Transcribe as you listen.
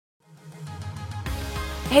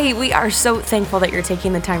Hey, we are so thankful that you're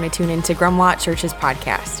taking the time to tune into Grumwalt Church's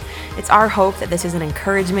podcast. It's our hope that this is an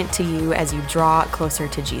encouragement to you as you draw closer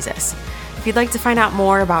to Jesus. If you'd like to find out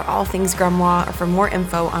more about all things Grumwalt or for more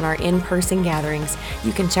info on our in-person gatherings,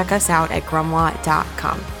 you can check us out at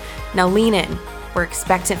grumwalt.com. Now lean in. We're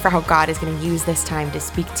expectant for how God is going to use this time to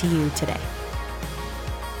speak to you today.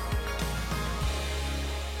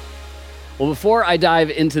 Well, before I dive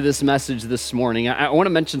into this message this morning, I want to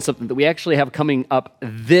mention something that we actually have coming up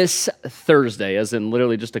this Thursday, as in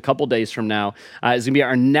literally just a couple days from now. It's going to be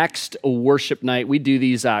our next worship night. We do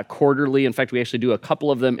these quarterly. In fact, we actually do a couple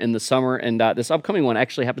of them in the summer, and this upcoming one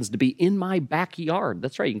actually happens to be in my backyard.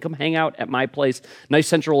 That's right. You can come hang out at my place. Nice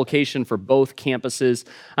central location for both campuses.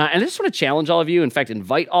 And I just want to challenge all of you, in fact,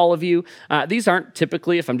 invite all of you. These aren't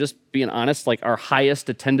typically, if I'm just being honest, like our highest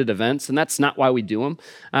attended events, and that's not why we do them.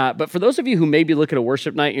 But for those of you who maybe look at a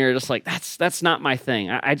worship night and you're just like, that's not my thing,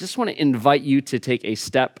 I just want to invite you to take a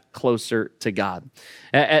step closer to God.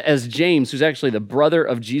 As James, who's actually the brother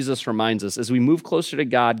of Jesus, reminds us, as we move closer to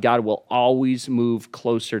God, God will always move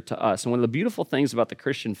closer to us. And one of the beautiful things about the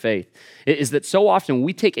Christian faith is that so often when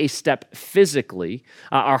we take a step physically,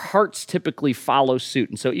 our hearts typically follow suit.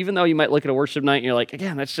 And so even though you might look at a worship night and you're like,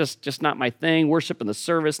 again, that's just not my thing, worship in the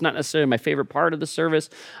service, not necessarily my favorite part of the service,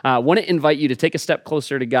 I want to invite you to take a step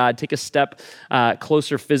closer to God, take a step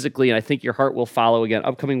closer physically, and I think your heart will follow. Again,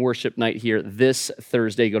 upcoming worship night here this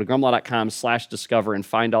Thursday. Go to grumlaw.com/discover and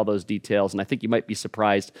find all those details, and I think you might be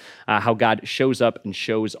surprised how God shows up and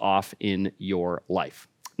shows off in your life.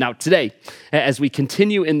 Now, today, as we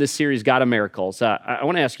continue in this series, God of Miracles, I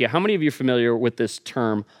want to ask you, how many of you are familiar with this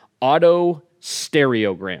term,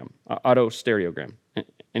 autostereogram? Autostereogram.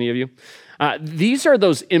 Any of you? These are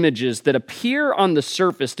those images that appear on the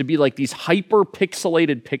surface to be like these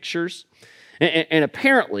hyper-pixelated pictures. And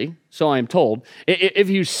apparently, so I'm told, if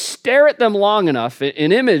you stare at them long enough,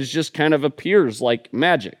 an image just kind of appears like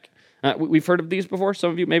magic. We've heard of these before,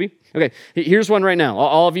 some of you maybe? Okay, here's one right now.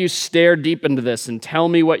 All of you stare deep into this and tell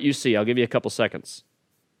me what you see. I'll give you a couple seconds.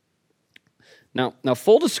 Now,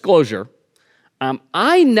 full disclosure,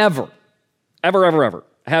 I never, ever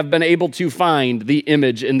have been able to find the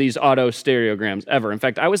image in these autostereograms ever. In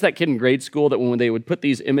fact, I was that kid in grade school that when they would put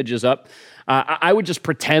these images up, I would just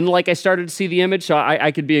pretend like I started to see the image so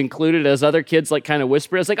I could be included as other kids like kind of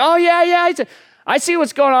whisper. It's like, oh, yeah, I see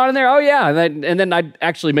what's going on in there. Oh, yeah. And then I'd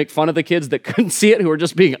actually make fun of the kids that couldn't see it, who were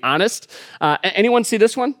just being honest. Anyone see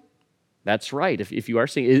this one? That's right. If you are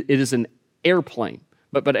seeing it, it is an airplane.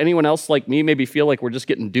 But anyone else like me maybe feel like we're just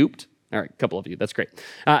getting duped? All right, a couple of you. That's great.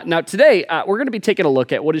 Now, today, we're going to be taking a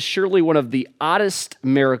look at what is surely one of the oddest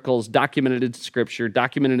miracles documented in Scripture,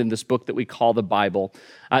 documented in this book that we call the Bible,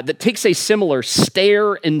 that takes a similar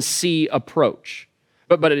stare and see approach.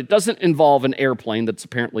 But it doesn't involve an airplane that's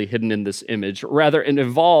apparently hidden in this image. Rather, it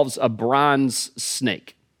involves a bronze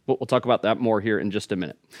snake. We'll talk about that more here in just a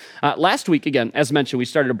minute. Last week, again, as mentioned, we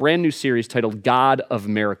started a brand new series titled God of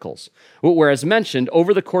Miracles, where, as mentioned,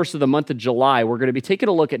 over the course of the month of July, we're going to be taking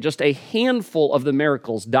a look at just a handful of the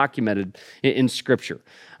miracles documented in Scripture.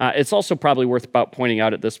 It's also probably worth about pointing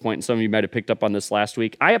out at this point, and some of you might have picked up on this last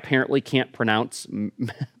week, I apparently can't pronounce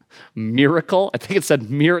miracle. I think it said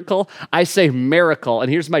miracle. I say miracle,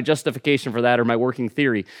 and here's my justification for that, or my working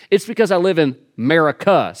theory. It's because I live in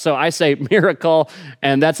America, so I say miracle,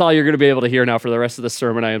 and that's all you're going to be able to hear now for the rest of the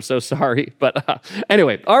sermon. I am so sorry, but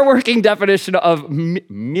anyway, our working definition of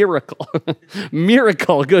miracle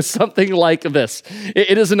miracle goes something like this.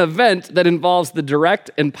 It is an event that involves the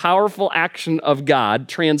direct and powerful action of God,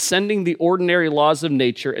 transcending the ordinary laws of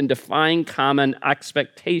nature and defying common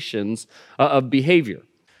expectations of behavior.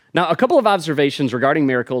 Now, a couple of observations regarding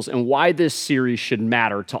miracles and why this series should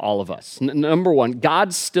matter to all of us. Number one,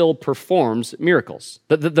 God still performs miracles.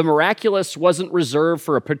 The miraculous wasn't reserved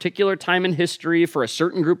for a particular time in history, for a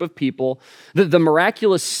certain group of people. The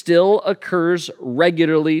miraculous still occurs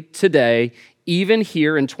regularly today, even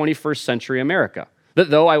here in 21st century America.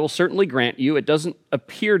 Though I will certainly grant you, it doesn't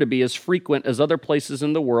appear to be as frequent as other places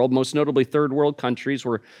in the world, most notably third world countries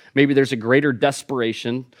where maybe there's a greater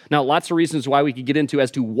desperation. Now, lots of reasons why we could get into as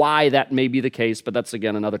to why that may be the case, but that's,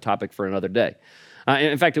 again, another topic for another day.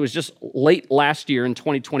 In fact, it was just late last year in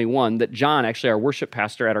 2021 that John, actually our worship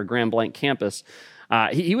pastor at our Grand Blanc campus,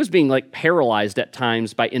 he was being like paralyzed at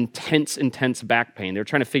times by intense back pain. They were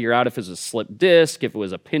trying to figure out if it was a slipped disc, if it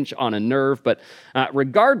was a pinch on a nerve, but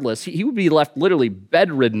regardless, he would be left literally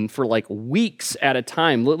bedridden for like weeks at a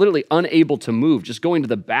time, literally unable to move. Just going to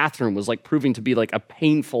the bathroom was like proving to be like a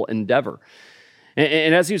painful endeavor.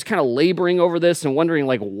 And as he was kind of laboring over this and wondering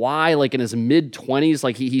like why, like in his mid-20s,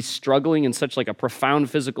 like he's struggling in such like a profound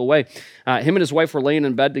physical way, him and his wife were laying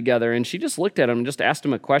in bed together, and she just looked at him and just asked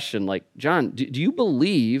him a question like, John, do you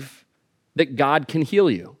believe that God can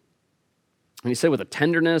heal you? And he said with a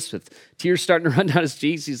tenderness, with tears starting to run down his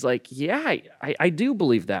cheeks, he's like, yeah, I do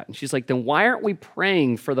believe that. And she's like, then why aren't we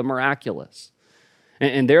praying for the miraculous?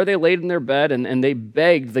 And there they laid in their bed, and they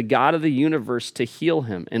begged the God of the universe to heal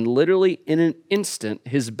him. And literally in an instant,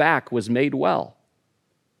 his back was made well.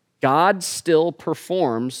 God still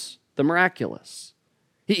performs the miraculous.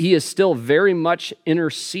 He is still very much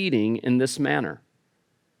interceding in this manner.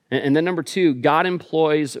 And then number two, God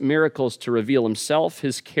employs miracles to reveal himself,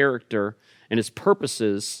 his character, and his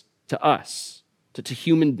purposes to us, to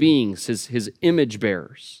human beings, his image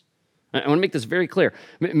bearers. I want to make this very clear.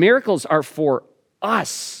 Miracles are for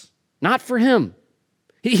us, not for him.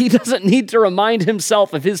 He doesn't need to remind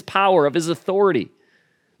himself of his power, of his authority.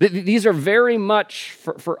 These are very much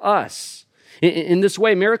for us. In this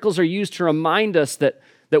way, miracles are used to remind us that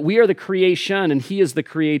we are the creation and he is the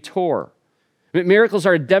creator. Miracles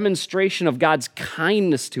are a demonstration of God's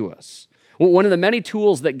kindness to us. One of the many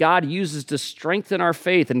tools that God uses to strengthen our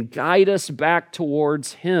faith and guide us back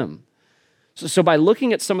towards him. So by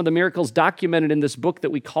looking at some of the miracles documented in this book that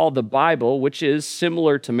we call the Bible, which is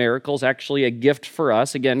similar to miracles, actually a gift for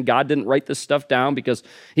us. Again, God didn't write this stuff down because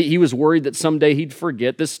he was worried that someday he'd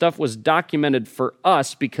forget. This stuff was documented for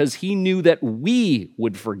us because he knew that we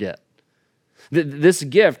would forget. This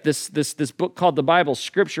gift, this book called the Bible,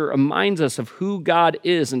 Scripture, reminds us of who God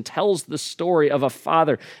is and tells the story of a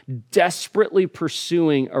father desperately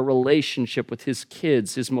pursuing a relationship with his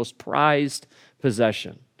kids, his most prized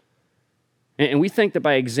possession. And we think that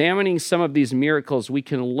by examining some of these miracles, we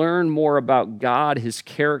can learn more about God, his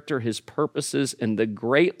character, his purposes, and the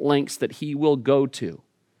great lengths that he will go to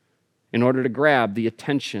in order to grab the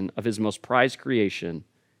attention of his most prized creation,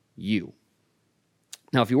 you.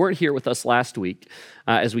 Now, if you weren't here with us last week,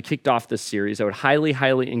 as we kicked off this series, I would highly,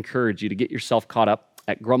 highly encourage you to get yourself caught up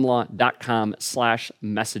at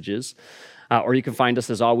grumlaw.com/messages. Or you can find us,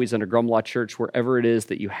 as always, under Grumlaw Church, wherever it is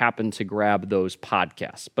that you happen to grab those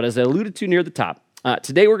podcasts. But as I alluded to near the top,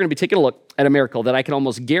 today we're going to be taking a look at a miracle that I can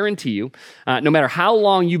almost guarantee you, no matter how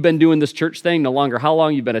long you've been doing this church thing, no longer how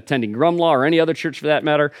long you've been attending Grumlaw or any other church for that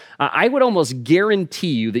matter, I would almost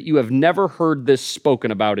guarantee you that you have never heard this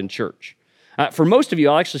spoken about in church. For most of you,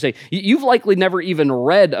 I'll actually say, you've likely never even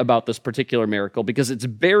read about this particular miracle because it's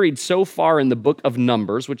buried so far in the book of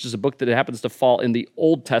Numbers, which is a book that happens to fall in the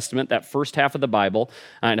Old Testament, that first half of the Bible.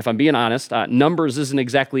 And if I'm being honest, Numbers isn't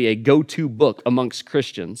exactly a go-to book amongst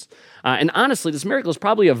Christians. And honestly, this miracle is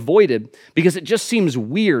probably avoided because it just seems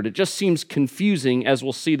weird. It just seems confusing, as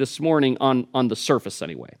we'll see this morning on the surface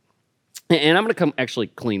anyway. And I'm going to come actually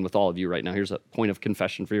clean with all of you right now. Here's a point of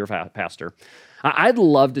confession for your pastor. I'd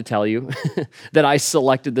love to tell you that I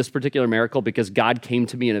selected this particular miracle because God came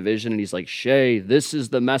to me in a vision and he's like, Shay, this is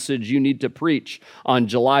the message you need to preach on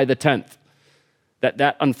July the 10th.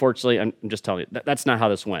 That unfortunately, I'm just telling you, that's not how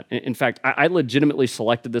this went. In fact, I legitimately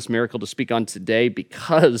selected this miracle to speak on today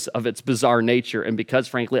because of its bizarre nature and because,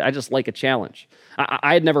 frankly, I just like a challenge.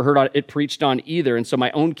 I had never heard it preached on either, and so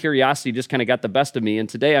my own curiosity just kind of got the best of me, and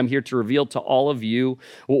today I'm here to reveal to all of you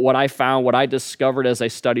what I found, what I discovered as I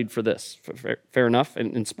studied for this. Fair enough?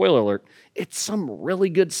 And spoiler alert, it's some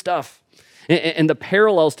really good stuff. And the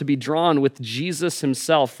parallels to be drawn with Jesus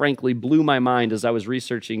himself, frankly, blew my mind as I was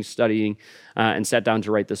researching, studying, and sat down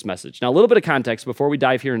to write this message. Now, a little bit of context before we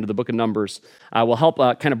dive here into the book of Numbers will help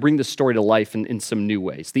kind of bring this story to life in some new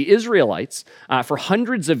ways. The Israelites, for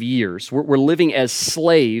hundreds of years, were living as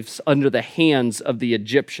slaves under the hands of the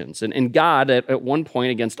Egyptians. And God, at one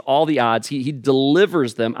point, against all the odds, he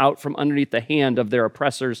delivers them out from underneath the hand of their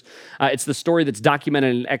oppressors. It's the story that's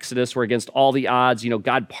documented in Exodus, where against all the odds,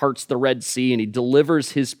 God parts the Red Sea, and he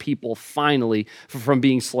delivers his people finally from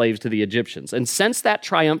being slaves to the Egyptians. And since that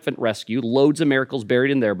triumphant rescue, loads of miracles buried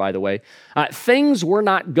in there, by the way, things were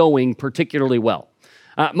not going particularly well.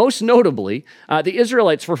 Most notably, the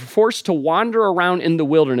Israelites were forced to wander around in the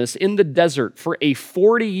wilderness, in the desert, for a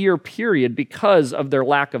 40-year period because of their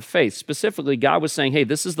lack of faith. Specifically, God was saying, hey,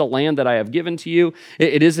 this is the land that I have given to you.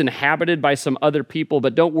 It is inhabited by some other people,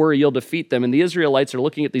 but don't worry, you'll defeat them. And the Israelites are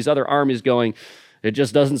looking at these other armies going, it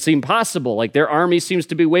just doesn't seem possible. Like their army seems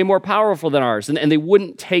to be way more powerful than ours. And they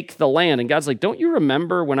wouldn't take the land. And God's like, don't you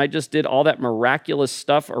remember when I just did all that miraculous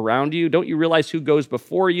stuff around you? Don't you realize who goes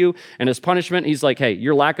before you? And as punishment, he's like, hey,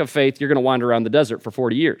 your lack of faith, you're going to wander around the desert for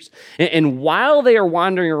 40 years. And while they are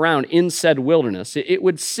wandering around in said wilderness, it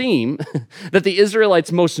would seem that the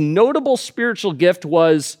Israelites' most notable spiritual gift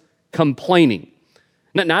was complaining.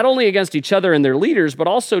 Not only against each other and their leaders, but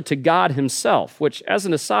also to God himself, which, as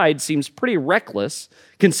an aside, seems pretty reckless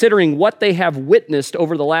considering what they have witnessed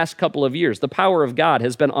over the last couple of years. The power of God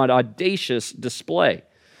has been on audacious display.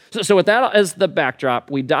 So with that as the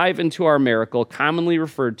backdrop, we dive into our miracle, commonly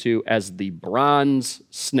referred to as the bronze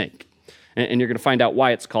snake. And you're going to find out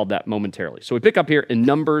why it's called that momentarily. So we pick up here in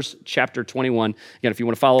Numbers chapter 21. Again, if you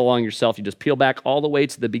want to follow along yourself, you just peel back all the way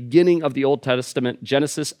to the beginning of the Old Testament,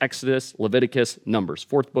 Genesis, Exodus, Leviticus, Numbers,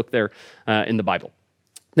 fourth book there in the Bible.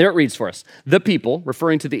 There it reads for us, the people,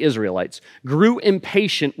 referring to the Israelites, grew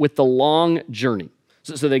impatient with the long journey.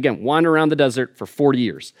 So they, again, wander around the desert for 40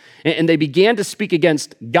 years. And they began to speak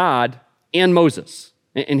against God and Moses.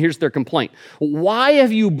 And here's their complaint. Why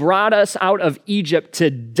have you brought us out of Egypt to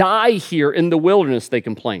die here in the wilderness, they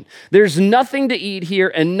complain. There's nothing to eat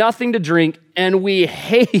here and nothing to drink, and we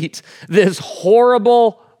hate this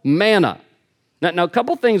horrible manna. Now a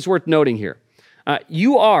couple things worth noting here.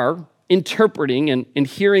 You are interpreting and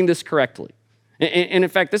hearing this correctly. And in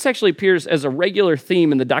fact, this actually appears as a regular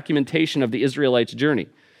theme in the documentation of the Israelites' journey,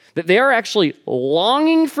 that they are actually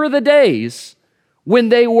longing for the days when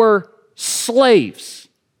they were slaves.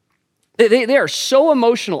 They are so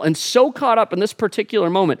emotional and so caught up in this particular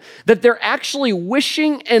moment that they're actually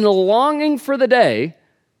wishing and longing for the day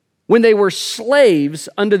when they were slaves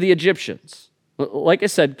under the Egyptians. Like I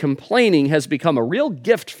said, complaining has become a real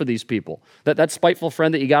gift for these people. That spiteful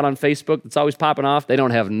friend that you got on Facebook that's always popping off, they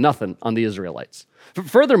don't have nothing on the Israelites.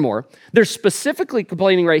 Furthermore, they're specifically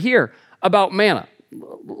complaining right here about manna.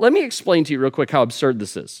 Let me explain to you real quick how absurd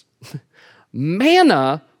this is.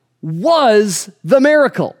 Manna was the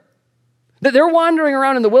miracle. They're wandering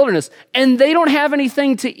around in the wilderness and they don't have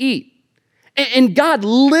anything to eat. And God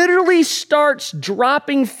literally starts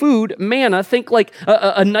dropping food, manna, think like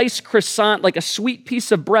a nice croissant, like a sweet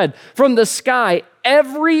piece of bread from the sky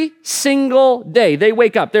every single day. They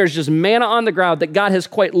wake up, there's just manna on the ground that God has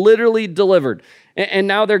quite literally delivered. And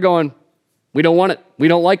now they're going, we don't want it. We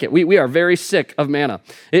don't like it. We are very sick of manna.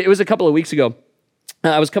 It was a couple of weeks ago.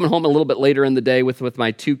 I was coming home a little bit later in the day with my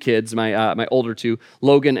two kids, my older two,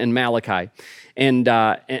 Logan and Malachi, and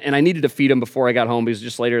I needed to feed them before I got home. It was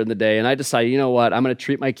just later in the day, and I decided, you know what, I'm going to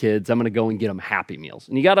treat my kids. I'm going to go and get them Happy Meals.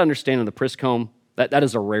 And you got to understand, in the Prisk home, that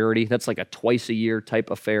is a rarity. That's like a twice-a-year type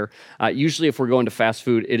affair. Usually, if we're going to fast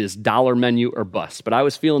food, it is dollar menu or bust. But I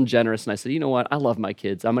was feeling generous, and I said, you know what, I love my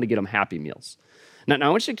kids. I'm going to get them Happy Meals. Now, I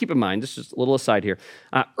want you to keep in mind, this is just a little aside here.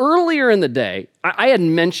 Earlier in the day, I had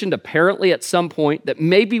mentioned apparently at some point that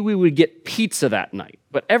maybe we would get pizza that night.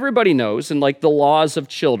 But everybody knows, and like the laws of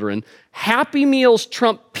children, Happy Meals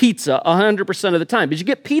trump pizza 100% of the time. But you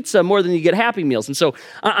get pizza more than you get Happy Meals. And so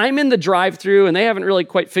I'm in the drive-thru, and they haven't really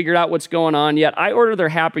quite figured out what's going on yet. I order their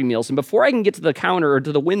Happy Meals, and before I can get to the counter or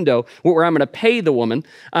to the window where I'm going to pay the woman,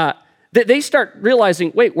 they start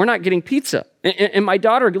realizing, wait, we're not getting pizza. And my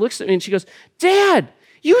daughter looks at me and she goes, Dad,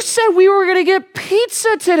 you said we were going to get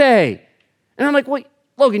pizza today. And I'm like, well,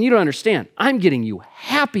 Logan, you don't understand. I'm getting you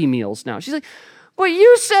Happy Meals now. She's like, but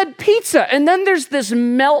you said pizza. And then there's this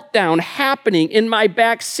meltdown happening in my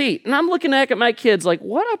back seat. And I'm looking back at my kids like,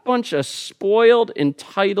 what a bunch of spoiled,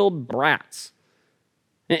 entitled brats.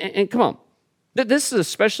 And come on, this is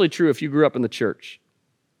especially true if you grew up in the church.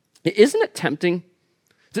 Isn't it tempting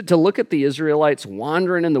to look at the Israelites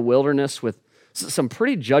wandering in the wilderness with some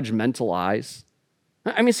pretty judgmental eyes?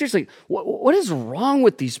 I mean, seriously, what is wrong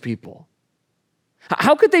with these people?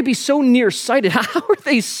 How could they be so nearsighted? How are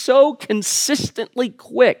they so consistently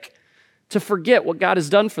quick to forget what God has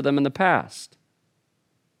done for them in the past?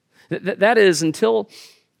 That is, until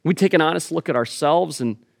we take an honest look at ourselves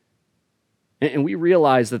and we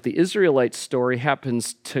realize that the Israelite story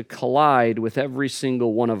happens to collide with every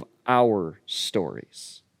single one of our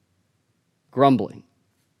stories. Grumbling,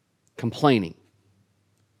 complaining,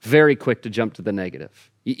 very quick to jump to the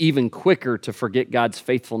negative, even quicker to forget God's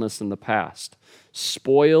faithfulness in the past.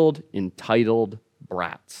 Spoiled, entitled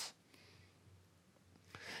brats.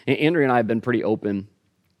 And Andrea and I have been pretty open,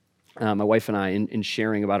 my wife and I, in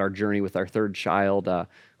sharing about our journey with our third child,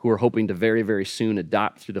 who we're hoping to very, very soon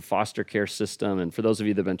adopt through the foster care system. And for those of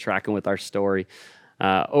you that have been tracking with our story,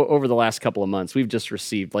 over the last couple of months, we've just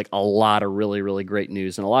received like a lot of really, really great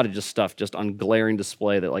news and a lot of just stuff just on glaring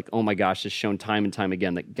display that like, oh my gosh, has shown time and time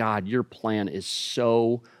again that God, your plan is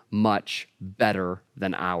so much better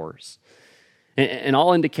than ours. And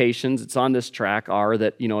all indications, it's on this track, are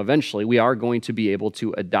that, eventually we are going to be able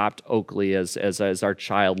to adopt Oakley as our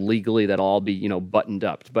child legally. That'll all be, buttoned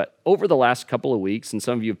up. But over the last couple of weeks, and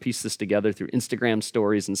some of you have pieced this together through Instagram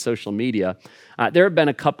stories and social media, there have been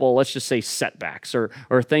a couple, let's just say, setbacks or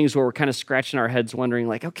things where we're kind of scratching our heads wondering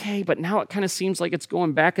like, okay, but now it kind of seems like it's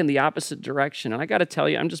going back in the opposite direction. And I got to tell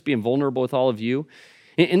you, I'm just being vulnerable with all of you.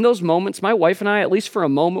 In those moments, my wife and I, at least for a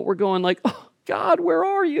moment, we're going like, oh, God, where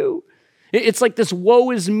are you? It's like this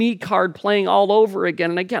woe is me card playing all over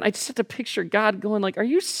again. And again, I just have to picture God going like, are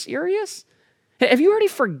you serious? Have you already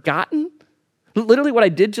forgotten literally what I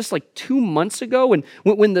did just like 2 months ago? And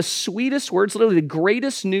when the sweetest words, literally the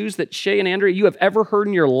greatest news that Shay and Andrea you have ever heard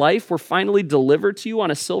in your life were finally delivered to you on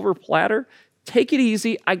a silver platter? Take it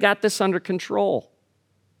easy. I got this under control.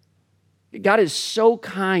 God is so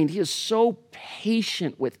kind. He is so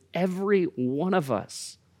patient with every one of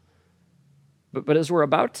us. But as we're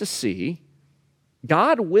about to see,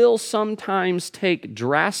 God will sometimes take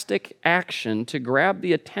drastic action to grab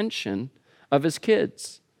the attention of his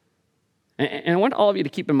kids. And I want all of you to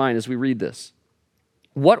keep in mind as we read this,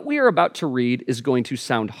 what we are about to read is going to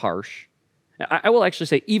sound harsh. I will actually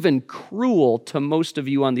say even cruel to most of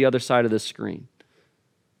you on the other side of this screen.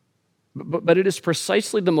 But it is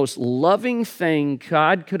precisely the most loving thing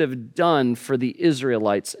God could have done for the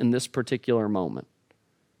Israelites in this particular moment.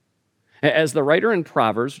 As the writer in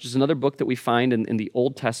Proverbs, which is another book that we find in the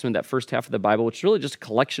Old Testament, that first half of the Bible, which is really just a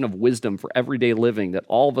collection of wisdom for everyday living that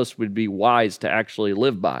all of us would be wise to actually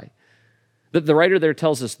live by. The writer there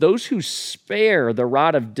tells us, those who spare the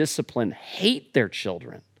rod of discipline hate their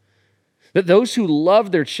children. That those who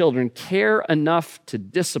love their children care enough to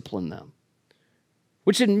discipline them.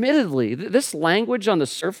 Which admittedly, this language on the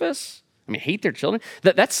surface, hate their children,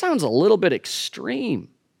 that sounds a little bit extreme.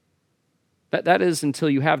 That is until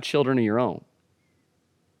you have children of your own.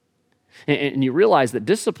 And you realize that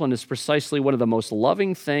discipline is precisely one of the most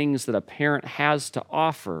loving things that a parent has to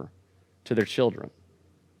offer to their children.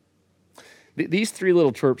 These three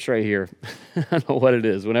little twerps right here, I don't know what it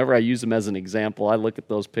is. Whenever I use them as an example, I look at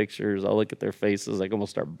those pictures, I look at their faces, I almost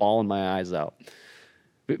start bawling my eyes out.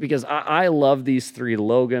 Because I love these three,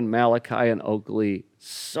 Logan, Malachi, and Oakley,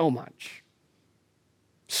 so much.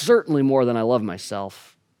 Certainly more than I love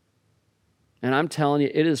myself. And I'm telling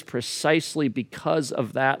you, it is precisely because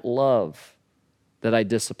of that love that I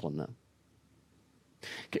discipline them.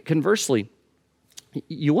 Conversely,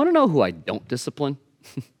 you want to know who I don't discipline?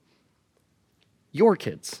 Your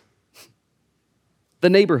kids.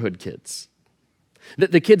 The neighborhood kids.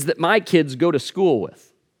 The kids that my kids go to school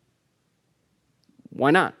with.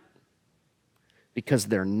 Why not? Because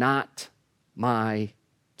they're not my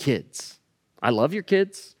kids. I love your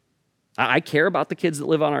kids. I care about the kids that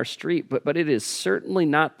live on our street, but it is certainly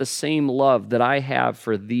not the same love that I have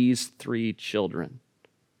for these three children.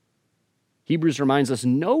 Hebrews reminds us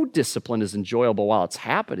no discipline is enjoyable while it's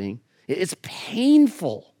happening. It's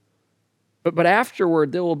painful. But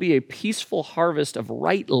afterward, there will be a peaceful harvest of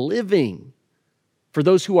right living for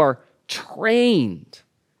those who are trained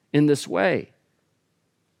in this way.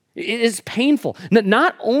 It is painful,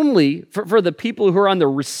 not only for the people who are on the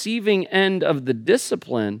receiving end of the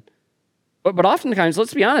discipline, but oftentimes,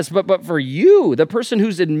 let's be honest, but for you, the person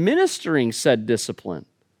who's administering said discipline.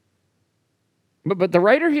 But the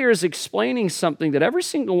writer here is explaining something that every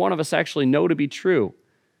single one of us actually know to be true.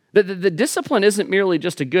 The discipline isn't merely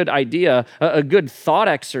just a good idea, a good thought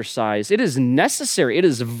exercise. It is necessary. It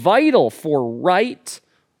is vital for right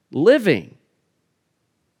living.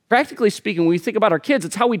 Practically speaking, when we think about our kids,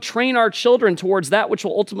 it's how we train our children towards that which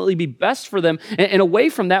will ultimately be best for them and away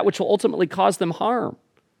from that which will ultimately cause them harm.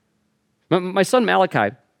 My son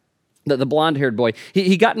Malachi, the blonde-haired boy,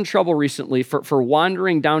 he got in trouble recently for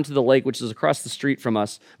wandering down to the lake, which is across the street from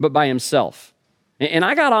us, but by himself. And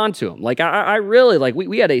I got on to him. I really,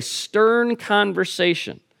 we had a stern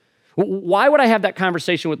conversation. Why would I have that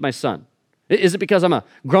conversation with my son? Is it because I'm a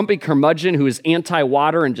grumpy curmudgeon who is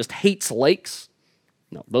anti-water and just hates lakes?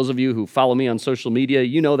 No, those of you who follow me on social media,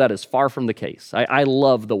 you know that is far from the case. I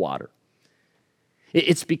love the water.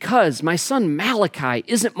 It's because my son Malachi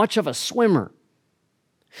isn't much of a swimmer.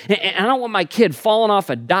 And I don't want my kid falling off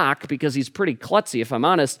a dock because he's pretty klutzy, if I'm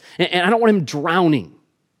honest, and I don't want him drowning.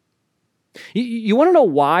 You want to know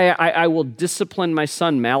why I will discipline my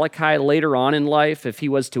son Malachi later on in life if he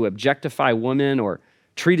was to objectify women or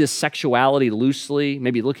treat his sexuality loosely,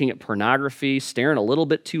 maybe looking at pornography, staring a little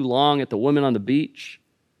bit too long at the women on the beach?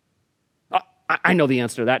 I know the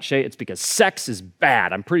answer to that, Shay. It's because sex is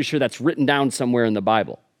bad. I'm pretty sure that's written down somewhere in the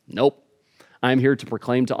Bible. Nope. I'm here to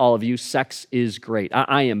proclaim to all of you, sex is great.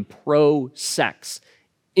 I am pro-sex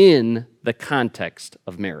in the context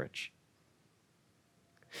of marriage.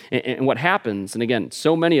 And what happens, and again,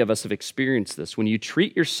 so many of us have experienced this, when you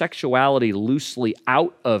treat your sexuality loosely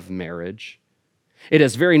out of marriage, it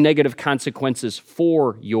has very negative consequences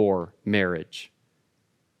for your marriage,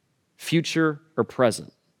 future or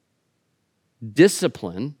present.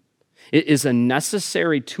 Discipline is a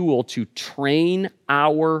necessary tool to train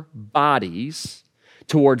our bodies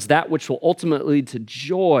towards that which will ultimately lead to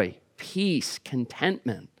joy, peace,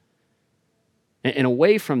 contentment, and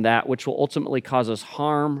away from that which will ultimately cause us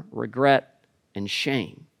harm, regret, and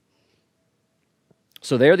shame.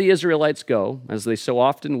 So there the Israelites go, as they so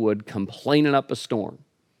often would, complaining up a storm.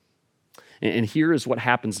 And here is what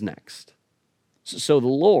happens next. So the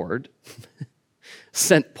Lord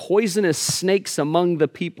sent poisonous snakes among the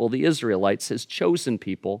people, the Israelites, his chosen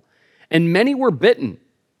people, and many were bitten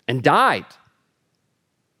and died.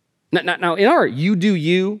 Now in our you do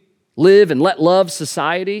you, live and let love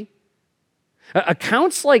society,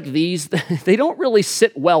 accounts like these, they don't really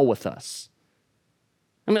sit well with us.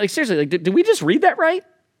 I mean, like seriously, like, did we just read that right?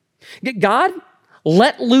 God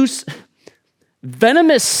let loose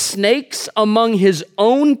venomous snakes among his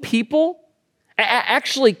own people,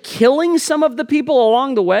 actually killing some of the people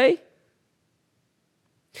along the way?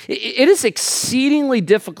 It is exceedingly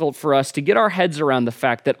difficult for us to get our heads around the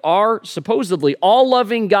fact that our supposedly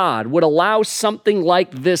all-loving God would allow something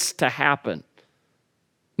like this to happen,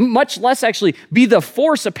 much less actually be the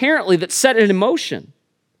force apparently that set it in motion.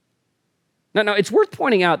 Now, it's worth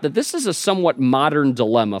pointing out that this is a somewhat modern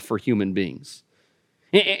dilemma for human beings.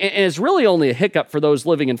 And it's really only a hiccup for those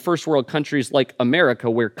living in first world countries like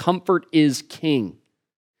America, where comfort is king.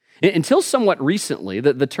 Until somewhat recently,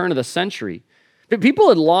 the turn of the century, people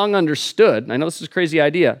had long understood, and I know this is a crazy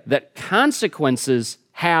idea, that consequences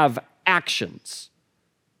have actions.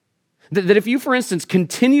 That if you, for instance,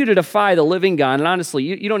 continue to defy the living God, and honestly,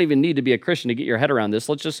 you don't even need to be a Christian to get your head around this.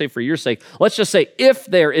 Let's just say for your sake, let's just say if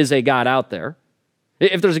there is a God out there,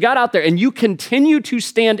 if there's a God out there and you continue to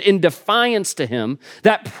stand in defiance to him,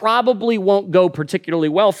 that probably won't go particularly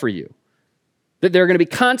well for you. That there are going to be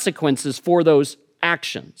consequences for those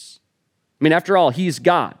actions. I mean, after all, he's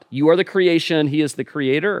God. You are the creation, he is the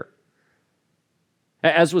creator.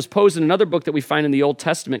 As was posed in another book that we find in the Old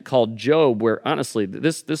Testament called Job, where honestly,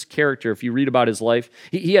 this character, if you read about his life,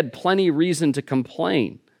 he had plenty reason to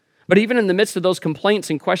complain. But even in the midst of those complaints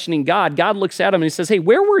and questioning God, God looks at him and he says, hey,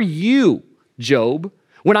 where were you, Job,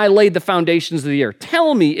 when I laid the foundations of the earth?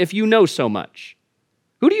 Tell me if you know so much.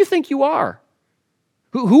 Who do you think you are?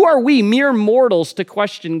 Who are we, mere mortals, to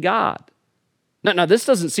question God? Now, this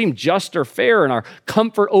doesn't seem just or fair in our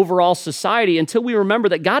comfort overall society until we remember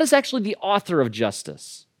that God is actually the author of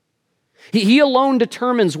justice. He alone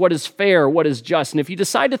determines what is fair, what is just. And if you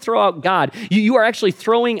decide to throw out God, you are actually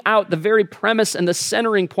throwing out the very premise and the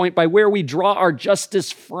centering point by where we draw our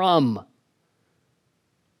justice from.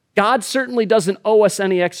 God certainly doesn't owe us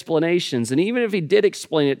any explanations. And even if he did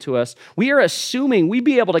explain it to us, we are assuming we'd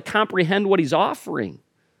be able to comprehend what he's offering.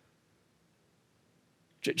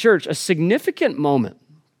 Church, a significant moment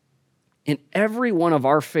in every one of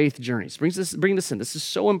our faith journeys, bring this in, this is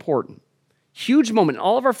so important. Huge moment in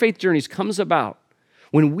all of our faith journeys comes about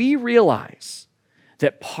when we realize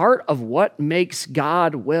that part of what makes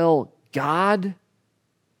God, well, God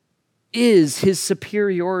is his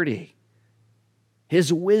superiority,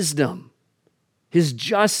 his wisdom, his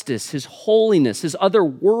justice, his holiness, his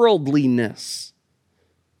otherworldliness.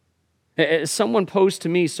 As someone posed to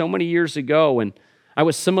me so many years ago, and I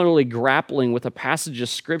was similarly grappling with a passage of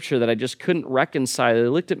scripture that I just couldn't reconcile. He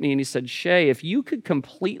looked at me and he said, Shay, if you could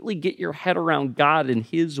completely get your head around God and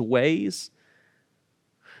his ways,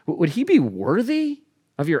 would he be worthy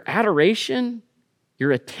of your adoration,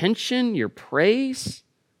 your attention, your praise?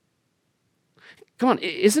 Come on,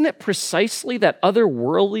 isn't it precisely that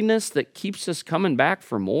otherworldliness that keeps us coming back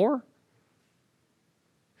for more?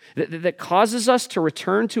 That causes us to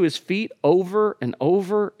return to his feet over and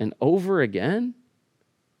over and over again?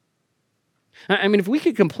 I mean, if we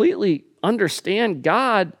could completely understand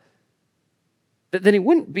God, then he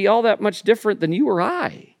wouldn't be all that much different than you or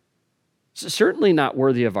I. Certainly not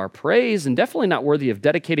worthy of our praise and definitely not worthy of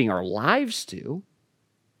dedicating our lives to.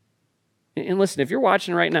 And listen, if you're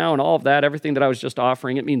watching right now and all of that, everything that I was just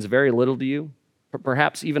offering, it means very little to you,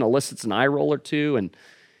 perhaps even elicits an eye roll or two, and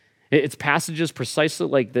it's passages precisely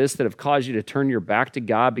like this that have caused you to turn your back to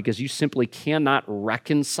God because you simply cannot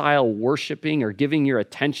reconcile worshiping or giving your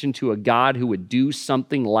attention to a God who would do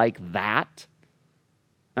something like that.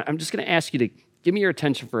 I'm just going to ask you to give me your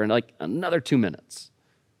attention for like another 2 minutes.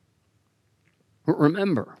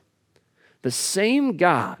 Remember, the same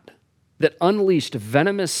God that unleashed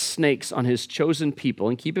venomous snakes on his chosen people,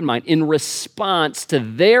 and keep in mind, in response to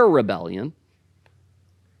their rebellion,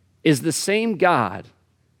 is the same God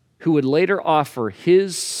who would later offer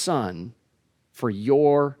his son for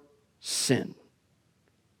your sin.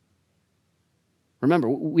 Remember,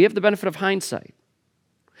 we have the benefit of hindsight.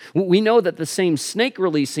 We know that the same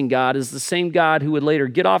snake-releasing God is the same God who would later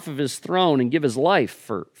get off of his throne and give his life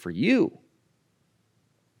for you.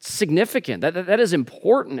 It's significant. That is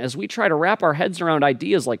important as we try to wrap our heads around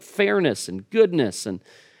ideas like fairness and goodness, and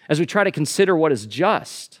as we try to consider what is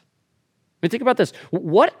just. I mean, think about this.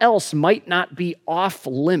 What else might not be off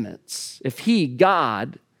limits if he,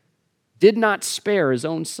 God, did not spare his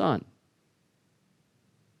own son?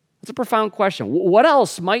 That's a profound question. What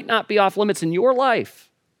else might not be off limits in your life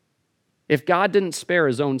if God didn't spare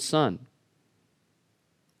his own son?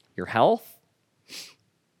 Your health,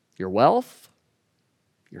 your wealth,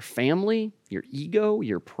 your family, your ego,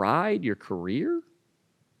 your pride, your career?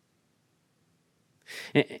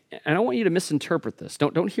 And I don't want you to misinterpret this.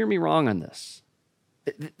 Don't hear me wrong on this.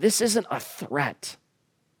 This isn't a threat.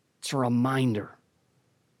 It's a reminder.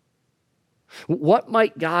 What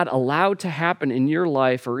might God allow to happen in your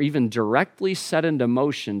life or even directly set into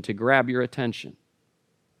motion to grab your attention?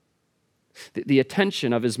 The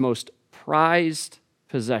attention of his most prized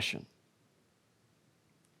possession.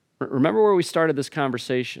 Remember where we started this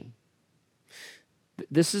conversation.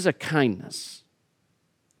 This is a kindness.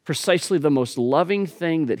 Precisely the most loving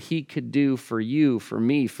thing that he could do for you, for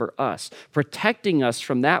me, for us. Protecting us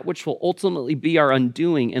from that which will ultimately be our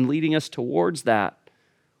undoing and leading us towards that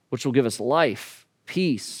which will give us life,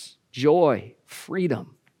 peace, joy,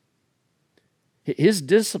 freedom. His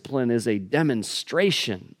discipline is a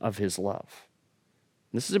demonstration of his love.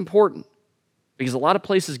 This is important because a lot of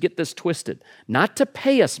places get this twisted. Not to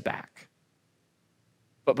pay us back,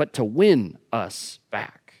 but to win us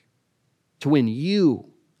back, to win you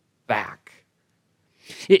back.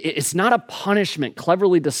 It's not a punishment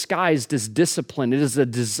cleverly disguised as discipline. It is a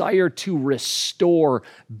desire to restore,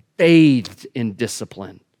 bathed in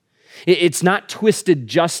discipline. It's not twisted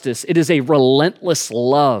justice. It is a relentless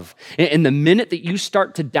love. And the minute that you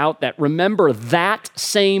start to doubt that, remember that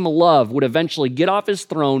same love would eventually get off his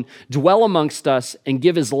throne, dwell amongst us, and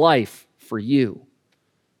give his life for you.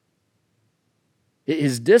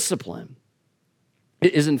 His discipline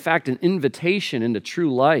is in fact an invitation into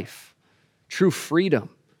true life, true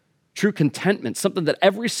freedom, true contentment, something that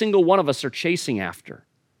every single one of us are chasing after.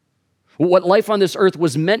 What life on this earth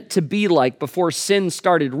was meant to be like before sin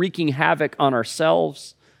started wreaking havoc on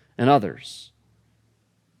ourselves and others.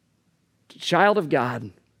 Child of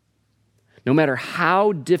God, no matter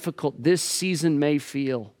how difficult this season may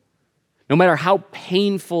feel, no matter how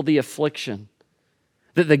painful the affliction,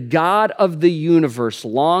 that the God of the universe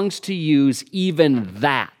longs to use even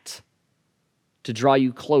that to draw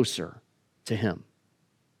you closer to him.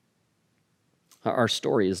 Our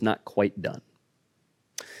story is not quite done.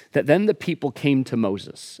 That then the people came to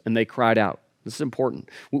Moses and they cried out. This is important.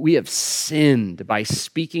 We have sinned by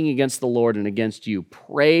speaking against the Lord and against you.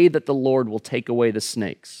 Pray that the Lord will take away the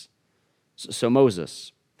snakes. So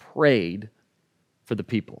Moses prayed for the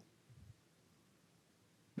people.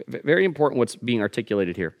 Very important what's being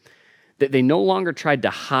articulated here. That they no longer tried to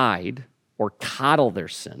hide or coddle their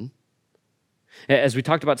sin. As we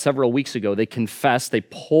talked about several weeks ago, they confessed, they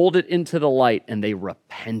pulled it into the light, and they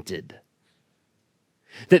repented.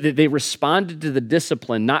 That they responded to the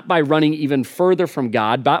discipline not by running even further from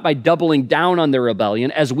God, but by doubling down on their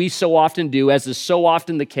rebellion, as we so often do, as is so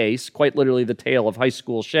often the case, quite literally the tale of high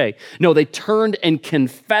school Shay. No, they turned and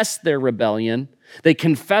confessed their rebellion, they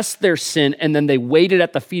confessed their sin, and then they waited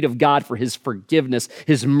at the feet of God for his forgiveness,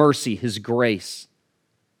 his mercy, his grace.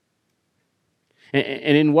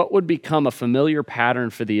 And in what would become a familiar pattern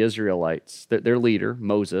for the Israelites, their leader,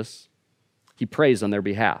 Moses, he prays on their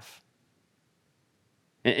behalf.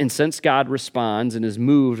 And since God responds and is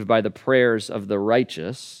moved by the prayers of the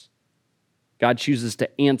righteous, God chooses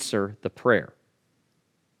to answer the prayer.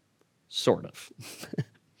 Sort of.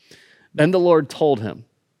 Then the Lord told him,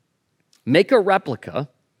 make a replica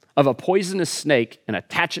of a poisonous snake and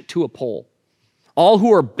attach it to a pole. All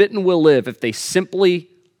who are bitten will live if they simply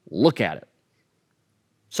look at it.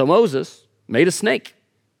 So Moses made a snake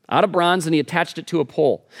out of bronze and he attached it to a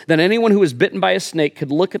pole. Then anyone who was bitten by a snake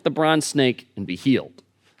could look at the bronze snake and be healed.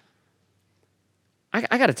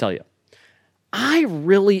 I got to tell you, I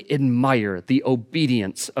really admire the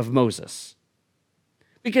obedience of Moses.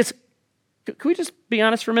 Because, can we just be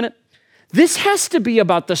honest for a minute? This has to be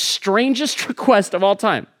about the strangest request of all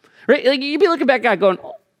time. Right? Like you'd be looking back at God going,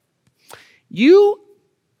 I'm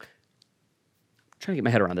trying to get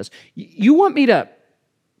my head around this. You want me to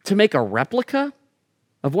make a replica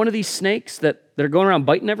of one of these snakes that are going around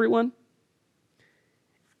biting everyone?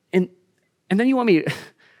 And then you want me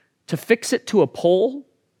to fix it to a pole,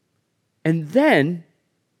 and then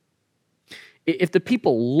if the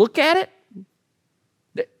people look at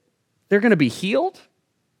it, they're going to be healed?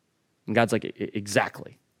 And God's like,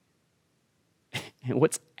 exactly. And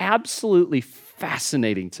what's absolutely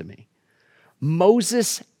fascinating to me,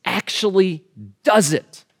 Moses actually does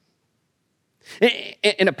it.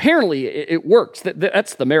 And apparently it works.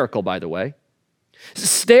 That's the miracle, by the way.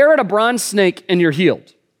 Stare at a bronze snake and you're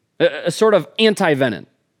healed. A sort of anti-venom.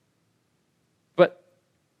 But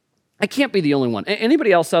I can't be the only one.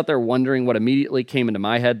 Anybody else out there wondering what immediately came into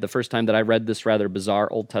my head the first time that I read this rather bizarre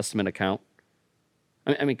Old Testament account?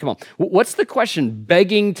 I mean, come on. What's the question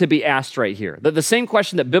begging to be asked right here? The same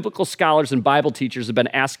question that biblical scholars and Bible teachers have been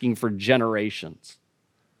asking for generations.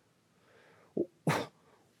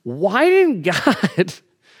 Why didn't God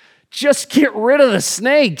just get rid of the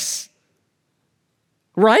snakes?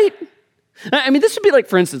 Right? I mean, this would be like,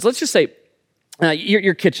 for instance, let's just say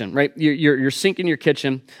your kitchen, right? Your sink in your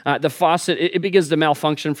kitchen, the faucet, it begins to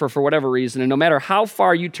malfunction for whatever reason, and no matter how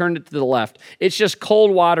far you turn it to the left, it's just cold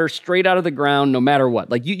water straight out of the ground no matter what.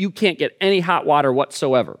 Like you can't get any hot water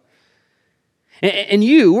whatsoever. And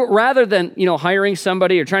you, rather than hiring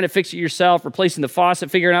somebody or trying to fix it yourself, replacing the faucet,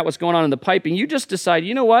 figuring out what's going on in the piping, you just decide,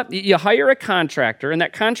 you know what? You hire a contractor, and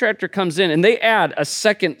that contractor comes in, and they add a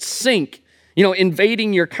second sink,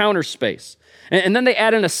 invading your counter space. And then they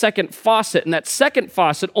add in a second faucet, and that second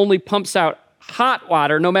faucet only pumps out hot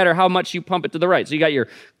water no matter how much you pump it to the right. So you got your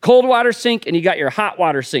cold water sink and you got your hot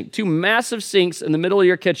water sink, two massive sinks in the middle of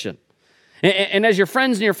your kitchen. And as your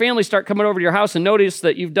friends and your family start coming over to your house and notice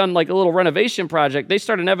that you've done like a little renovation project, they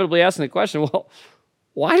start inevitably asking the question, well,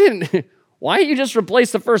 why didn't you just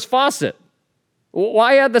replace the first faucet?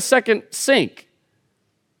 Why add the second sink?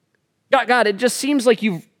 God, it just seems like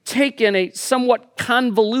you've taken a somewhat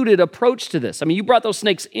convoluted approach to this. I mean, you brought those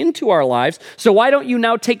snakes into our lives, so why don't you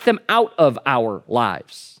now take them out of our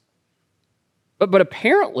lives? But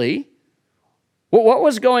apparently, what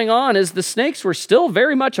was going on is the snakes were still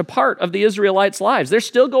very much a part of the Israelites' lives. They're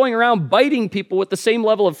still going around biting people with the same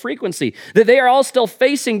level of frequency. That they are all still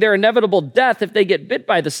facing their inevitable death if they get bit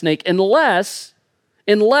by the snake, unless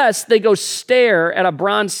they go stare at a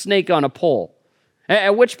bronze snake on a pole,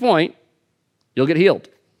 at which point you'll get healed.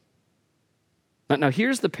 Now,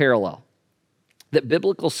 here's the parallel that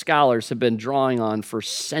biblical scholars have been drawing on for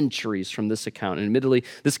centuries from this account. And admittedly,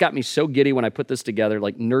 this got me so giddy when I put this together,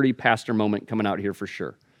 like nerdy pastor moment coming out here for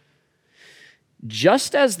sure.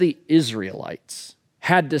 Just as the Israelites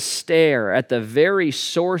had to stare at the very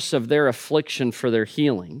source of their affliction for their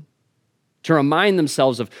healing, to remind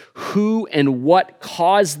themselves of who and what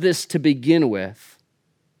caused this to begin with,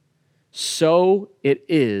 so it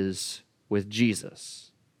is with Jesus.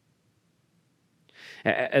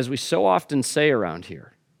 As we so often say around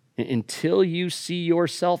here, until you see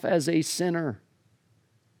yourself as a sinner,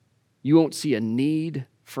 you won't see a need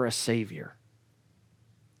for a Savior.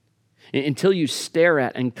 Until you stare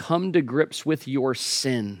at and come to grips with your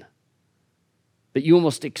sin, that you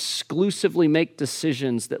almost exclusively make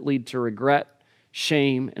decisions that lead to regret,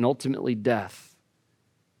 shame, and ultimately death,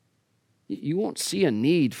 you won't see a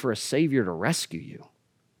need for a Savior to rescue you.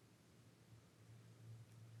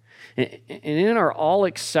 And in our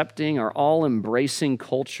all-accepting, our all-embracing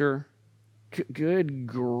culture, good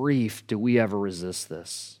grief, do we ever resist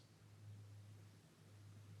this?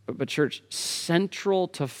 But church, central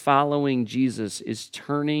to following Jesus is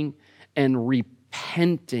turning and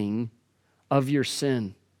repenting of your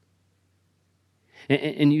sin.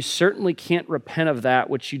 And you certainly can't repent of that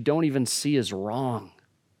which you don't even see as wrong.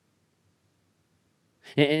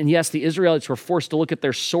 And yes, the Israelites were forced to look at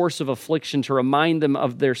their source of affliction to remind them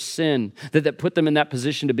of their sin that put them in that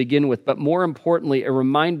position to begin with. But more importantly, it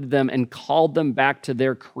reminded them and called them back to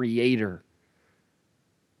their Creator,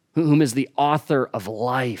 whom is the author of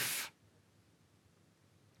life.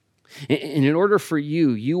 And in order for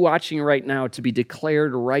you watching right now, to be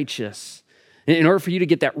declared righteous, in order for you to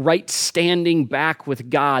get that right standing back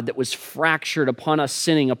with God that was fractured upon us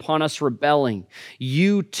sinning, upon us rebelling,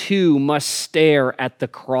 you too must stare at the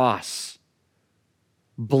cross.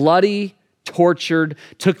 Bloody, tortured,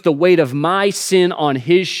 took the weight of my sin on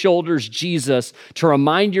his shoulders, Jesus, to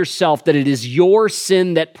remind yourself that it is your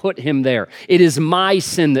sin that put him there. It is my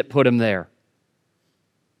sin that put him there.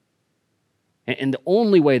 And the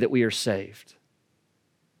only way that we are saved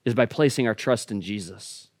is by placing our trust in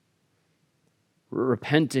Jesus.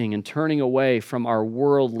 Repenting and turning away from our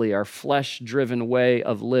worldly, our flesh-driven way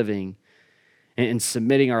of living and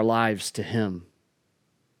submitting our lives to him.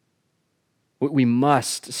 We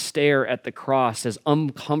must stare at the cross, as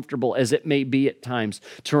uncomfortable as it may be at times,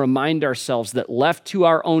 to remind ourselves that left to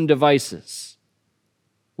our own devices,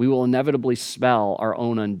 we will inevitably spell our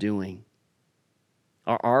own undoing.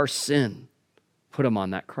 Our sin put him on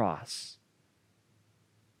that cross.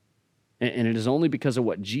 And it is only because of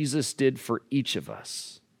what Jesus did for each of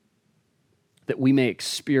us that we may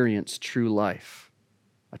experience true life,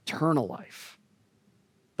 eternal life,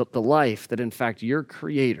 the life that in fact your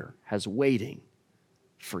Creator has waiting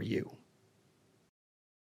for you.